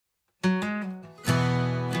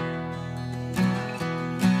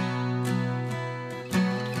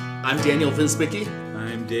I'm Daniel Vinsbicki.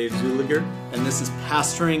 I'm Dave Zuliger. And this is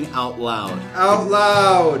Pastoring Out Loud. Out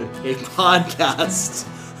Loud! A podcast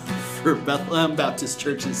for Bethlehem Baptist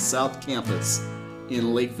Church's South Campus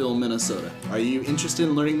in Lakeville, Minnesota. Are you interested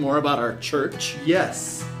in learning more about our church?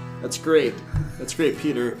 Yes. That's great. That's great,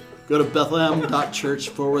 Peter. Go to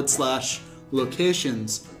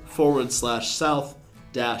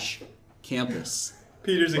Bethlehem.church/locations/south-campus.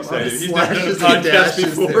 Peter's excited. He's Well, never done a slashes and podcast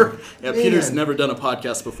dashes before. Yeah, Peter's never done a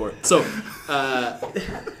podcast before. So,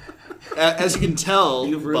 as you can tell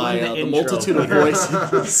by the multitude of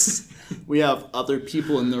voices, we have other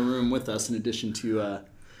people in the room with us in addition to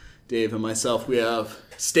Dave and myself. We have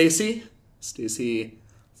Stacy. Stacy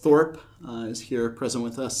Thorpe is here present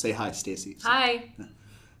with us. Say hi, Stacy. Hi.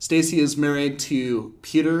 Stacy is married to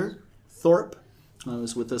Peter Thorpe,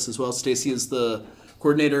 who's with us as well. Stacy is the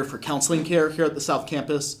coordinator for counseling care here at the South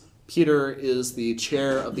Campus. Peter is the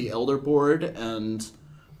chair of the elder board and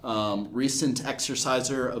recent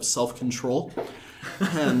exerciser of self-control.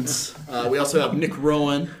 And we also have Nick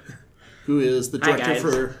Rowan, who is the director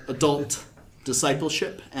for adult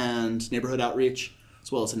discipleship and neighborhood outreach,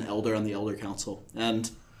 as well as an elder on the elder council. And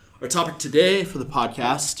our topic today for the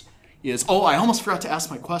podcast is, I almost forgot to ask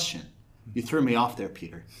my question. You threw me off there,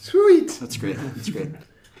 Peter. Sweet. That's great. That's great.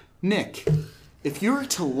 Nick, if you were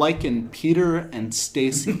to liken Peter and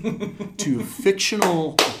Stacy to a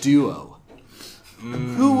fictional duo,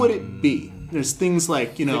 who would it be? There's things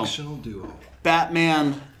like, Fictional duo.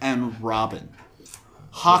 Batman and Robin,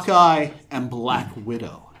 Hawkeye and Black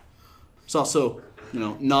Widow. There's also,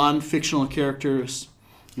 non-fictional characters,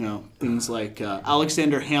 things like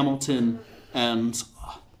Alexander Hamilton and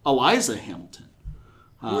Eliza Hamilton.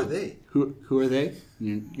 Who are they? Who are they?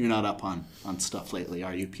 You're not up on stuff lately,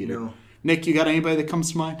 are you, Peter? No. Nick, you got anybody that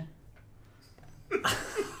comes to mind?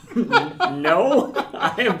 No, I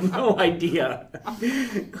have no idea.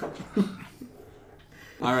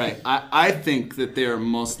 All right, I think that they're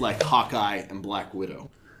most like Hawkeye and Black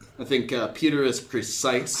Widow. I think Peter is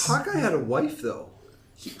precise. Hawkeye had a wife, though.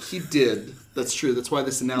 He did. That's true. That's why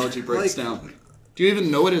this analogy breaks down. Do you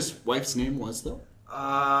even know what his wife's name was, though? No,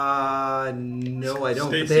 I don't.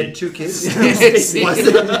 Stacey. But they had 2 kids. Stacey. Was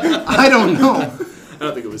it? I don't know. I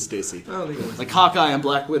don't think it was Stacy. I don't think it was. Like Hawkeye and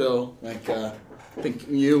Black Widow. Like I think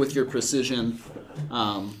you with your precision.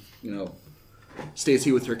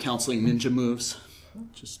 Stacy with her counseling ninja moves.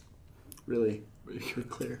 Just really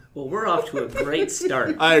clear. Well, we're off to a great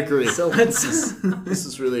start. I agree. So let's. This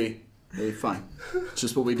is really fun. It's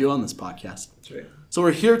just what we do on this podcast. That's right. So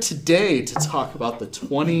we're here today to talk about the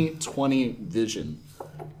 2020 vision,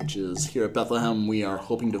 which is here at Bethlehem. We are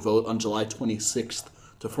hoping to vote on July 26th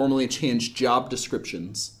to formally change job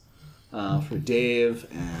descriptions for Dave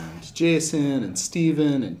and Jason and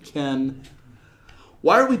Steven and Ken.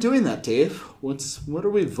 Why are we doing that, Dave? What are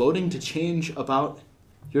we voting to change about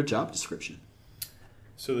your job description?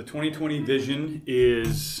 So the 2020 vision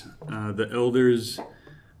is the elders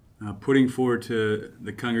putting forward to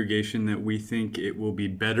the congregation that we think it will be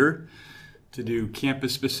better to do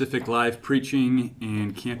campus-specific live preaching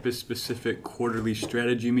and campus-specific quarterly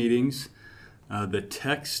strategy meetings. The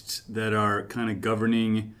texts that are kind of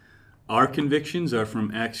governing our convictions are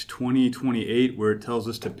from Acts 20:28, where it tells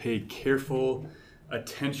us to pay careful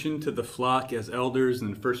attention to the flock as elders,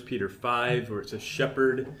 and 1 Peter 5, where it says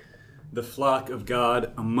shepherd the flock of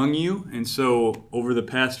God among you. And so over the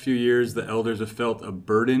past few years, the elders have felt a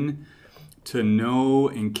burden to know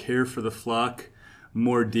and care for the flock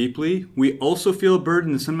more deeply. We also feel a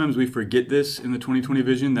burden, and sometimes we forget this in the 2020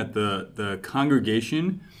 vision, that the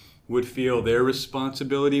congregation would feel their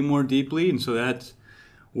responsibility more deeply. And so that's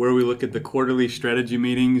where we look at the quarterly strategy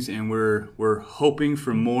meetings, and we're hoping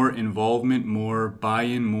for more involvement, more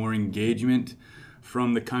buy-in, more engagement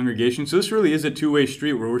from the congregation. So this really is a two-way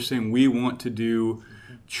street where we're saying we want to do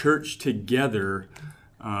church together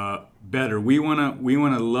better. We want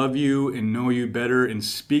to love you and know you better and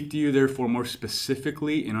speak to you, therefore, more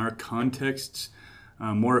specifically in our contexts,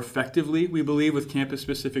 more effectively, we believe, with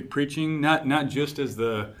campus-specific preaching, not just as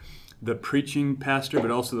the preaching pastor, but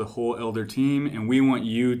also the whole elder team. And we want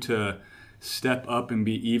you to step up and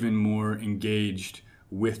be even more engaged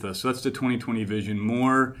with us. So that's the 2020 vision,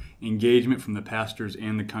 more engagement from the pastors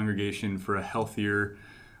and the congregation for a healthier,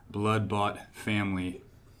 blood-bought family.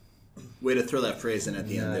 Way to throw that phrase in at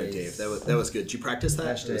the end there, Dave. That was good. Did you practice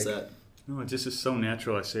that? Hashtag. Or was that? No, it just is so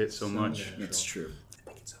natural. I say it so much. natural. It's true. I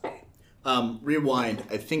think it's okay. Rewind.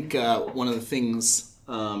 I think one of the things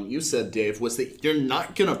you said, Dave, was that you're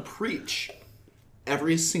not going to preach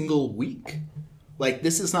every single week. Like,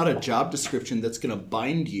 this is not a job description that's going to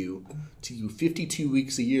bind you to 52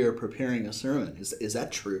 weeks a year preparing a sermon. Is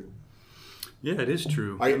that true? Yeah, it is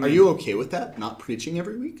true. Are you okay with that? Not preaching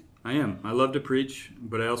every week? I am. I love to preach,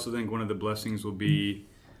 but I also think one of the blessings will be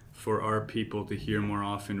for our people to hear more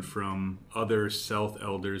often from other South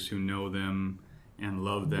elders who know them and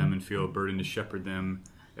love them and feel a burden to shepherd them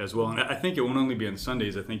as well. And I think it won't only be on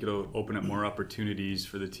Sundays. I think it'll open up more opportunities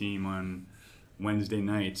for the team on Wednesday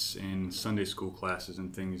nights and Sunday school classes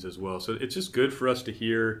and things as well. So it's just good for us to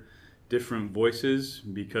hear different voices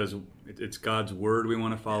because it's God's word we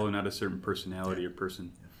want to follow, not a certain personality or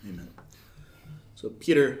person. Amen. So,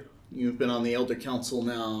 Peter, you've been on the Elder Council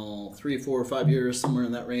now 3, 4, or 5 years, somewhere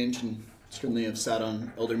in that range, and certainly have sat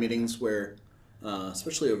on elder meetings where,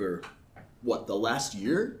 especially over, the last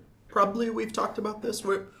year, probably, we've talked about this.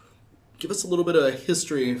 Give us a little bit of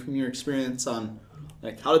history from your experience on,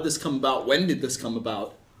 how did this come about? When did this come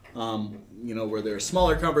about? Were there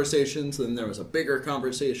smaller conversations, then there was a bigger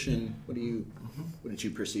conversation? What did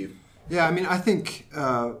you perceive? Yeah, I think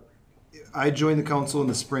I joined the council in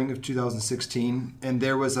the spring of 2016, and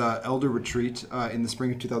there was an elder retreat in the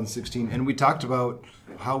spring of 2016, and we talked about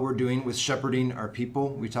how we're doing with shepherding our people.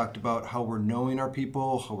 We talked about how we're knowing our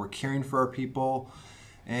people, how we're caring for our people,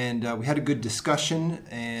 and we had a good discussion,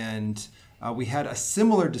 and we had a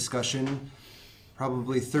similar discussion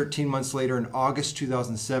probably 13 months later in August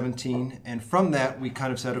 2017, and from that we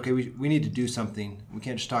kind of said, okay, we need to do something. We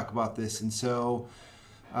can't just talk about this, and so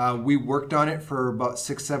we worked on it for about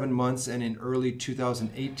 6-7 months, and in early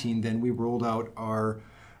 2018, then we rolled out our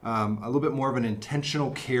a little bit more of an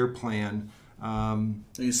intentional care plan.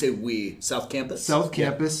 You say we, South Campus? South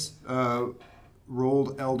Campus,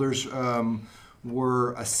 rolled elders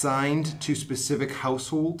were assigned to specific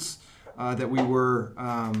households that we were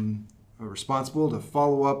responsible to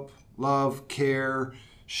follow up, love, care,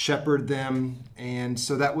 shepherd them, and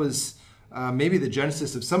so that was maybe the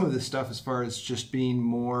genesis of some of this stuff as far as just being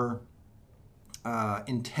more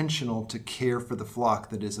intentional to care for the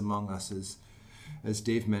flock that is among us, as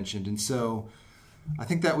Dave mentioned. And so I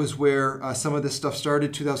think that was where some of this stuff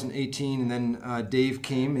started, 2018, and then Dave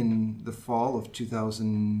came in the fall of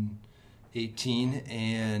 2018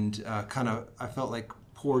 and I felt like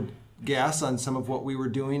poured gas on some of what we were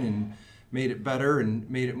doing and made it better and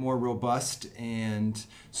made it more robust. And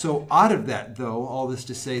so out of that, though, all this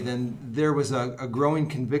to say, then there was a growing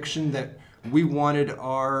conviction that we wanted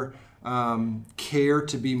our care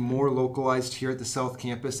to be more localized here at the South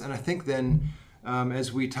Campus. And I think then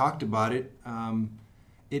as we talked about it,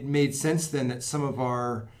 it made sense then that some of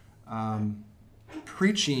our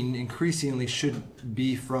preaching increasingly should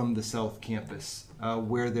be from the South Campus,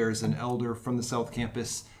 where there's an elder from the South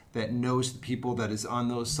Campus that knows the people, that is on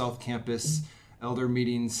those South Campus elder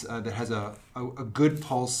meetings, that has a good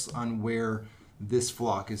pulse on where this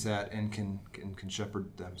flock is at and can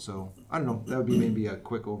shepherd them. So I don't know, that would be maybe a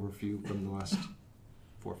quick overview from the last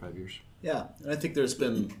 4 or 5 years. Yeah, and I think there's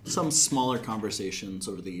been some smaller conversations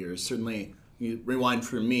over the years. Certainly, you rewind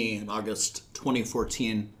for me, in August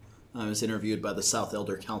 2014, I was interviewed by the South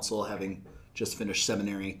Elder Council, having just finished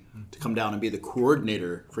seminary, to come down and be the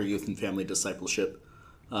coordinator for youth and family discipleship.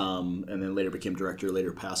 And then later became director,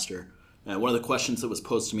 later pastor. And one of the questions that was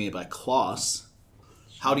posed to me by Klaus,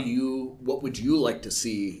 what would you like to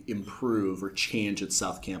see improve or change at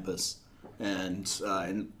South Campus? And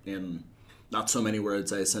in not so many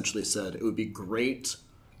words, I essentially said, it would be great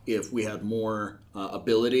if we had more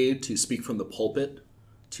ability to speak from the pulpit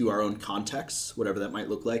to our own contexts, whatever that might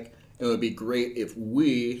look like. It would be great if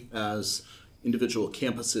we, as individual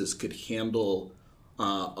campuses, could handle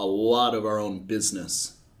a lot of our own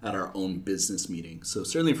business at our own business meeting. So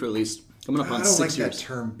certainly for at least coming up on 6 years. I don't like that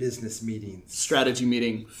term, business meetings. Strategy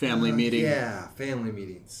meeting, family meeting. Yeah, family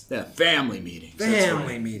meetings. Yeah, family meetings.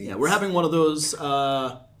 Family meetings. Yeah, we're having one of those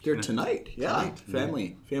here tonight. Yeah,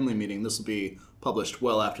 family meeting. This will be published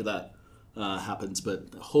well after that happens, but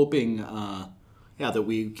hoping that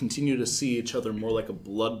we continue to see each other more like a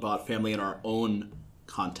blood-bought family in our own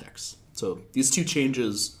context. So these two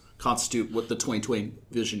changes constitute what the 2020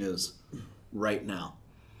 vision is right now.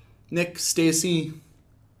 Nick, Stacy,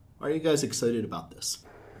 are you guys excited about this?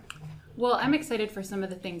 Well, I'm excited for some of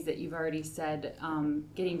the things that you've already said,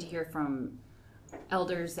 getting to hear from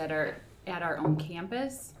elders that are at our own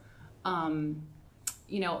campus.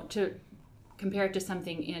 To compare it to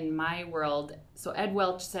something in my world. So Ed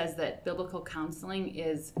Welch says that biblical counseling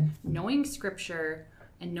is knowing scripture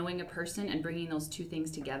and knowing a person and bringing those two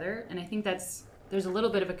things together. And I think there's a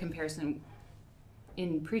little bit of a comparison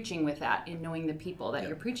in preaching with that, in knowing the people that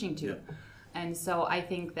you're preaching to. And so I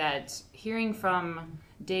think that hearing from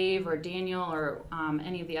Dave or Daniel or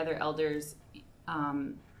any of the other elders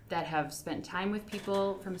that have spent time with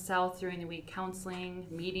people from South during the week, counseling,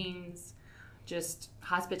 meetings, just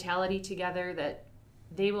hospitality together, that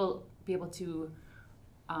they will be able to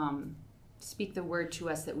speak the word to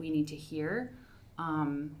us that we need to hear,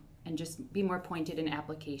 and just be more pointed in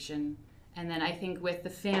application. And then I think with the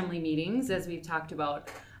family meetings, as we've talked about,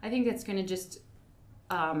 I think that's going to just,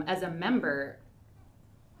 as a member,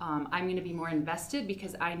 I'm going to be more invested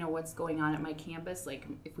because I know what's going on at my campus. Like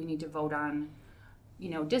if we need to vote on,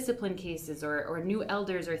 discipline cases or new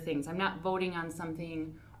elders or things, I'm not voting on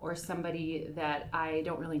something or somebody that I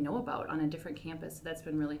don't really know about on a different campus. That's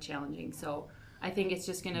been really challenging. So I think it's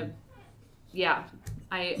just going to,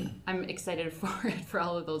 I'm excited for it for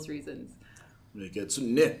all of those reasons. It gets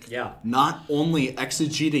Nick. Yeah. Not only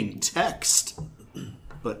exegeting text,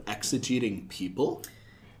 but exegeting people.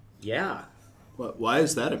 Yeah. Why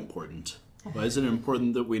is that important? Why is it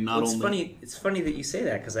important that we not only... It's funny that you say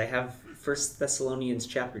that, because I have 1 Thessalonians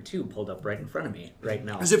chapter 2 pulled up right in front of me right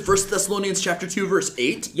now. Is it 1 Thessalonians chapter 2, verse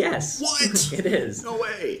 8? Yes. What? It is. No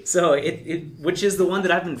way. So which is the one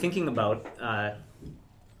that I've been thinking about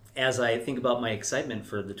as I think about my excitement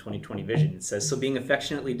for the 2020 vision. It says, "So being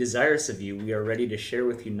affectionately desirous of you, we are ready to share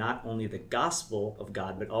with you not only the gospel of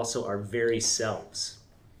God, but also our very selves,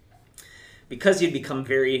 because you've become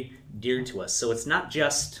very dear to us." So it's not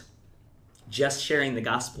just sharing the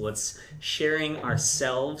gospel, it's sharing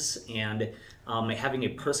ourselves and having a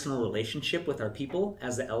personal relationship with our people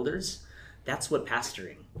as the elders. That's what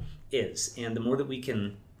pastoring is. And the more that we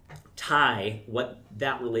can tie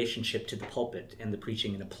that relationship to the pulpit and the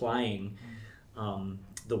preaching and applying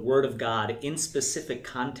the Word of God in specific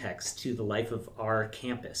context to the life of our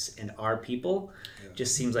campus and our people,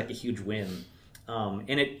 just seems like a huge win.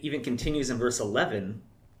 And it even continues in verse 11,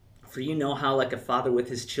 "For you know how, like a father with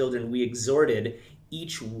his children, we exhorted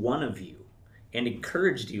each one of you and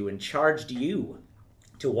encouraged you and charged you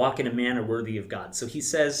to walk in a manner worthy of God." So he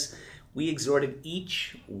says, we exhorted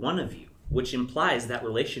each one of you, which implies that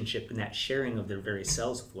relationship and that sharing of their very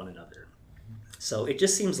selves with one another. So it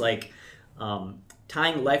just seems like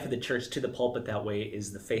tying the life of the church to the pulpit that way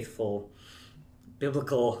is the faithful,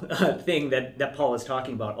 biblical thing that Paul is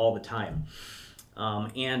talking about all the time.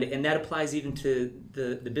 And that applies even to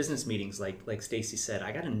the business meetings, like Stacy said.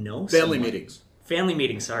 I got to know Family someone. meetings.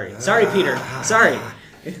 Sorry, Peter.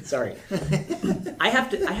 Sorry. I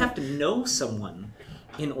have to know someone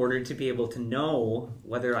in order to be able to know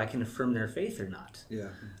whether I can affirm their faith or not. Yeah.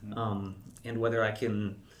 And whether I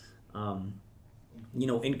can,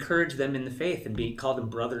 encourage them in the faith and call them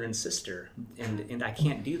brother and sister. And I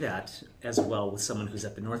can't do that as well with someone who's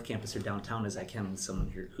at the North Campus or downtown as I can with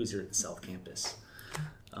someone who's here at the South Campus.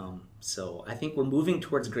 So I think we're moving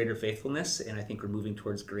towards greater faithfulness, and I think we're moving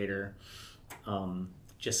towards greater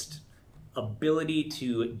just ability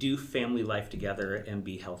to do family life together and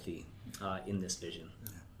be healthy in this vision.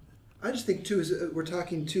 I just think too, is we're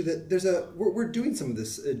talking too that we're doing some of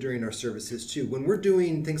this during our services too. When we're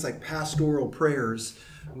doing things like pastoral prayers,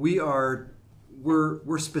 we're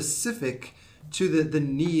specific to the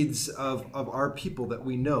needs of our people that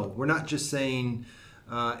we know. We're not just saying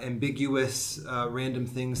ambiguous, random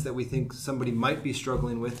things that we think somebody might be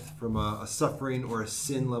struggling with from a suffering or a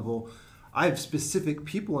sin level. I have specific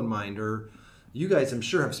people in mind, or you guys, I'm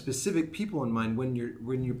sure, have specific people in mind when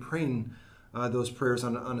you're praying those prayers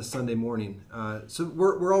on a Sunday morning. So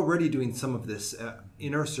we're already doing some of this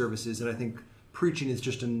in our services, and I think preaching is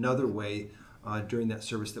just another way during that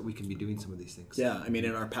service that we can be doing some of these things. Yeah,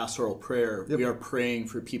 in our pastoral prayer, Yep. we are praying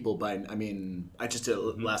for people I just did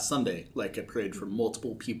it last Sunday. I prayed for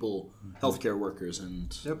multiple people, healthcare workers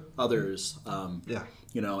and others.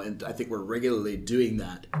 And I think we're regularly doing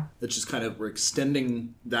that. It's just we're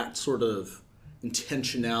extending that sort of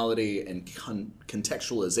intentionality and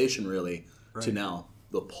contextualization really to now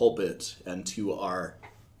the pulpit and to our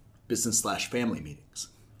business/family meetings.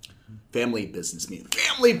 Family business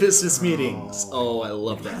meetings. Oh, I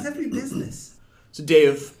love that. How's every business? So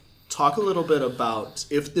Dave, talk a little bit about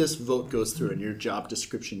if this vote goes through and your job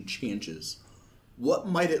description changes, what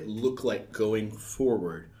might it look like going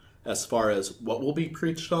forward as far as what will be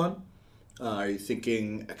preached on? Are you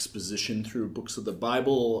thinking exposition through books of the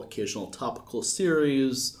Bible, occasional topical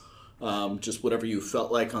series, just whatever you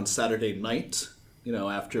felt like on Saturday night,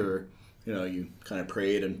 after, you kind of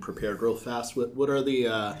prayed and prepared real fast? What are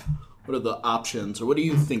the options, or what are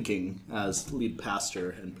you thinking as lead pastor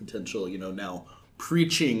and potential, now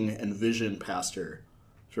preaching and vision pastor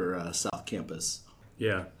for South Campus?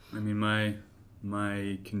 Yeah,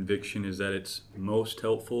 my conviction is that it's most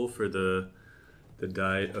helpful for the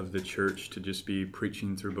diet of the church to just be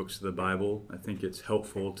preaching through books of the Bible. I think it's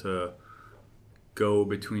helpful to go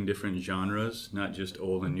between different genres, not just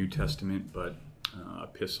Old and New Testament, but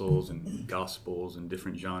epistles and gospels and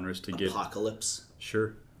different genres to get. Apocalypse.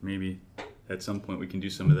 Sure, maybe at some point we can do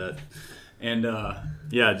some of that. And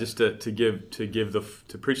just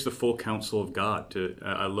to preach the full counsel of God.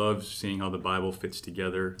 I love seeing how the Bible fits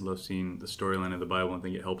together. I love seeing the storyline of the Bible. I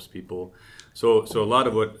think it helps people. So a lot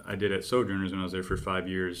of what I did at Sojourners when I was there for 5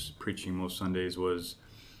 years, preaching most Sundays, was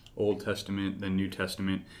Old Testament, then New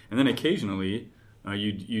Testament, and then occasionally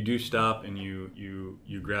you do stop and you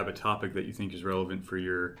grab a topic that you think is relevant for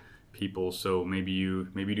your people. So maybe you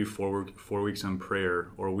do 4 weeks on prayer,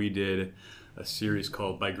 or we did a series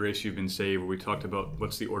called By Grace You've Been Saved, where we talked about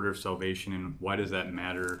what's the order of salvation and why does that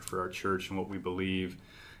matter for our church and what we believe.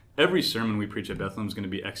 Every sermon we preach at Bethlehem is going to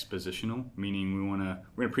be expositional, meaning we're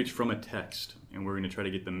going to preach from a text, and we're going to try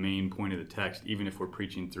to get the main point of the text, even if we're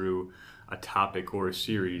preaching through a topic or a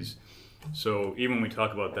series. So even when we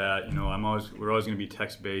talk about that, we're always going to be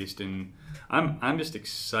text based, and I'm just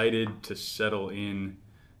excited to settle in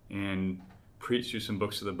and preach through some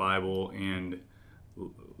books of the Bible and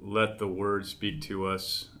let the Word speak to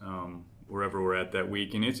us wherever we're at that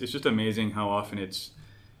week. And it's just amazing how often it's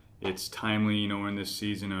timely. We're in this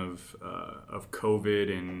season of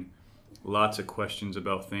COVID and lots of questions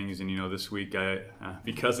about things. And this week,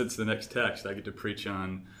 because it's the next text, I get to preach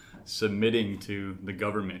on submitting to the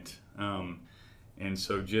government. And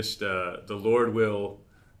so just the Lord will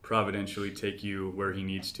providentially take you where He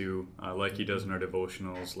needs to, like He does in our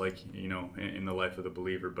devotionals, like in the life of the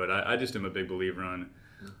believer. But I just am a big believer on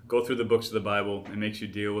go through the books of the Bible. It makes you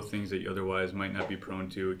deal with things that you otherwise might not be prone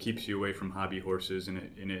to. It keeps you away from hobby horses, and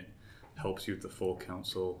it helps you with the full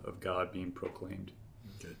counsel of God being proclaimed.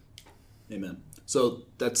 Good. Amen. So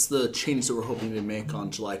that's the change that we're hoping to make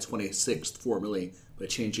on July 26th, formally, by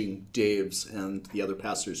changing Dave's and the other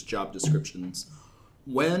pastors' job descriptions.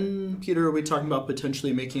 When, Peter, are we talking about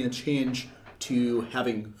potentially making a change to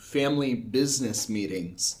having family business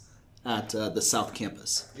meetings at the South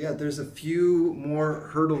Campus? Yeah, there's a few more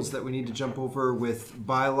hurdles that we need to jump over with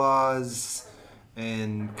bylaws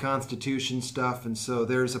and constitution stuff, and so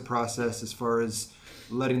there's a process as far as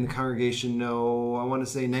letting the congregation know, I want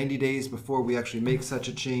to say 90 days before we actually make such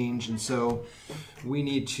a change, and so we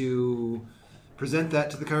need to present that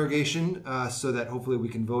to the congregation so that hopefully we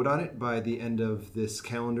can vote on it by the end of this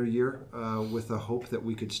calendar year with a hope that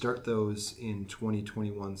we could start those in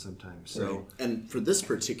 2021 sometime. So, right. And for this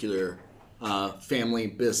particular family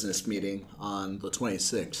business meeting on the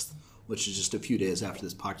 26th, which is just a few days after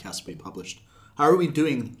this podcast will be published, how are we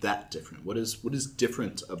doing that different? What is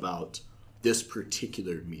different about this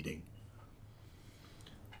particular meeting?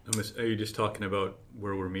 Are you just talking about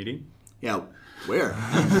where we're meeting? Yeah, where?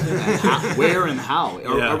 Where and how?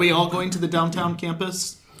 Are we all going to the downtown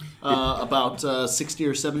campus? About 60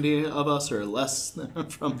 or 70 of us or less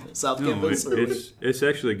from South Campus? It's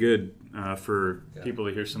actually good for people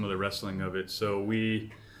to hear some of the wrestling of it. So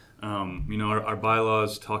we, our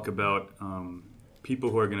bylaws talk about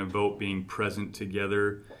people who are going to vote being present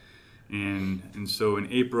together. And so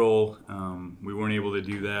in April, we weren't able to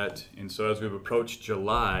do that. And so as we've approached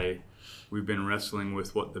July, we've been wrestling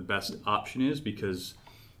with what the best option is, because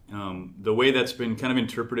the way that's been kind of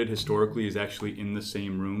interpreted historically is actually in the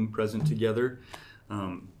same room present together.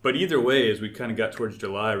 But either way, as we kind of got towards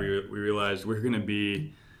July, we realized we're going to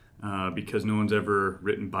be, because no one's ever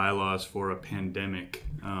written bylaws for a pandemic,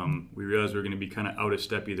 we realized we're going to be kind of out of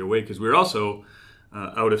step either way, because we're also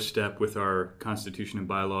out of step with our Constitution and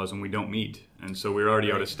bylaws, and we don't meet. And so we're already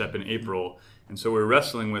out of step in April. And so we're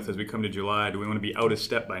wrestling with, as we come to July, do we want to be out of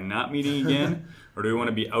step by not meeting again? Or do we want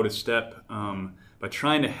to be out of step by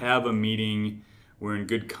trying to have a meeting where in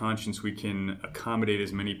good conscience we can accommodate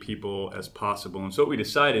as many people as possible? And so what we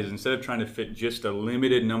decided is, instead of trying to fit just a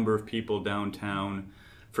limited number of people downtown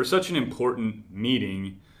for such an important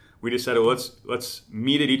meeting, we decided, well, let's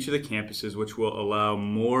meet at each of the campuses, which will allow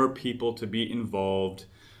more people to be involved.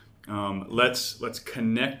 Let's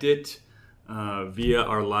connect it via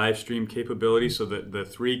our live stream capability, so that the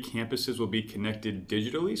 3 campuses will be connected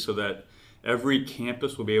digitally, so that every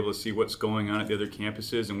campus will be able to see what's going on at the other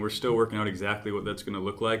campuses. And we're still working out exactly what that's going to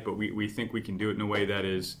look like, but we think we can do it in a way that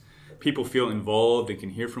is people feel involved and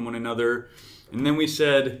can hear from one another. And then we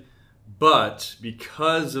said, but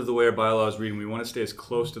because of the way our bylaws read, and we want to stay as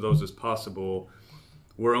close to those as possible,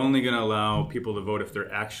 we're only going to allow people to vote if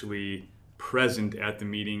they're actually present at the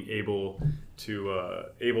meeting, able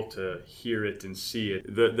to hear it and see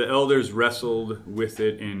it. The elders wrestled with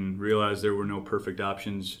it and realized there were no perfect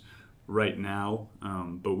options right now,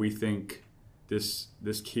 but we think this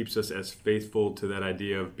keeps us as faithful to that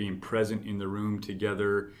idea of being present in the room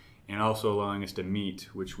together, and also allowing us to meet,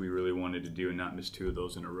 which we really wanted to do and not miss 2 of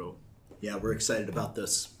those in a row. Yeah, we're excited about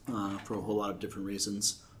this for a whole lot of different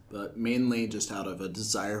reasons, but mainly just out of a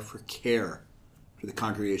desire for care for the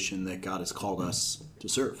congregation that God has called us to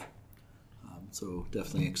serve. So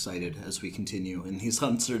definitely excited as we continue in these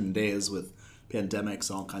uncertain days with pandemics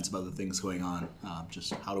and all kinds of other things going on.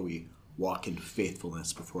 Just how do we walk in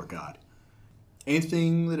faithfulness before God?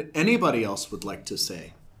 Anything that anybody else would like to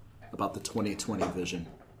say about the 2020 vision?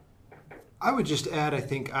 I would just add, I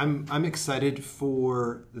think I'm excited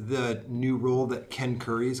for the new role that Ken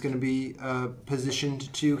Curry is going to be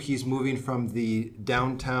positioned to. He's moving from the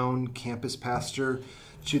downtown campus pastor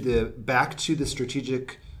back to the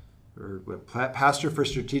strategic pastor for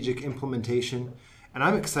strategic implementation. And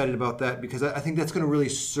I'm excited about that because I think that's going to really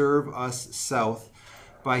serve us south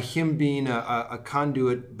by him being a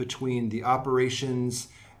conduit between the operations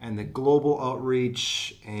and the global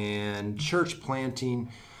outreach and church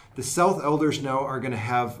planting. The South elders now are going to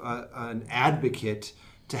have an advocate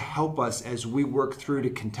to help us as we work through to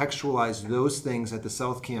contextualize those things at the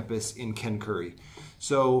South Campus in Ken Curry.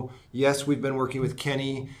 So yes, we've been working with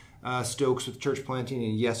Kenny Stokes with church planting,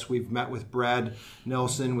 and yes, we've met with Brad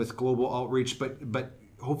Nelson with global outreach, but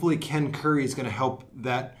hopefully Ken Curry is going to help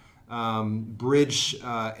that bridge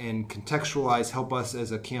and help us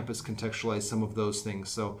as a campus contextualize some of those things.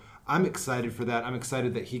 So I'm excited for that. I'm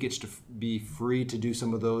excited that he gets to be free to do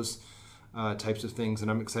some of those types of things,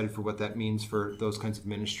 and I'm excited for what that means for those kinds of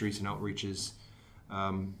ministries and outreaches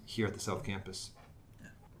here at the South Campus.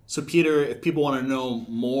 So Peter, if people want to know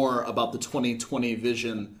more about the 2020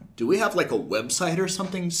 vision, do we have like a website or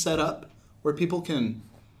something set up where people can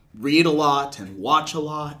read a lot and watch a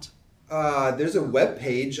lot? There's a web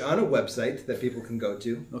page on a website that people can go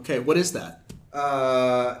to. Okay, what is that?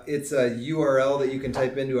 It's a URL that you can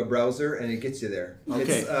type into a browser and it gets you there. Okay.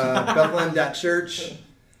 It's Bethlehem.church,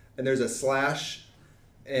 and there's a slash,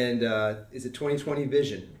 and is it 2020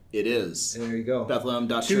 vision? It is. And there you go.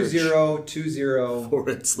 Bethlehem.church 2020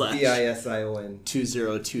 /VISION.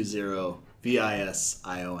 2020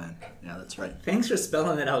 VISION. Yeah, that's right. Thanks for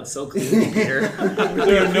spelling it out so clearly, Peter.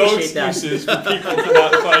 There are no excuses for people to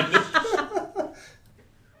not find it.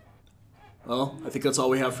 Well, I think that's all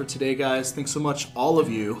we have for today, guys. Thanks so much, all of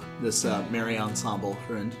you, this Mary Ensemble,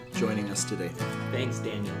 for joining us today. Thanks,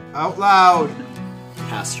 Daniel. Out loud.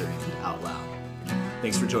 Pastor out loud.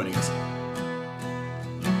 Thanks for joining us.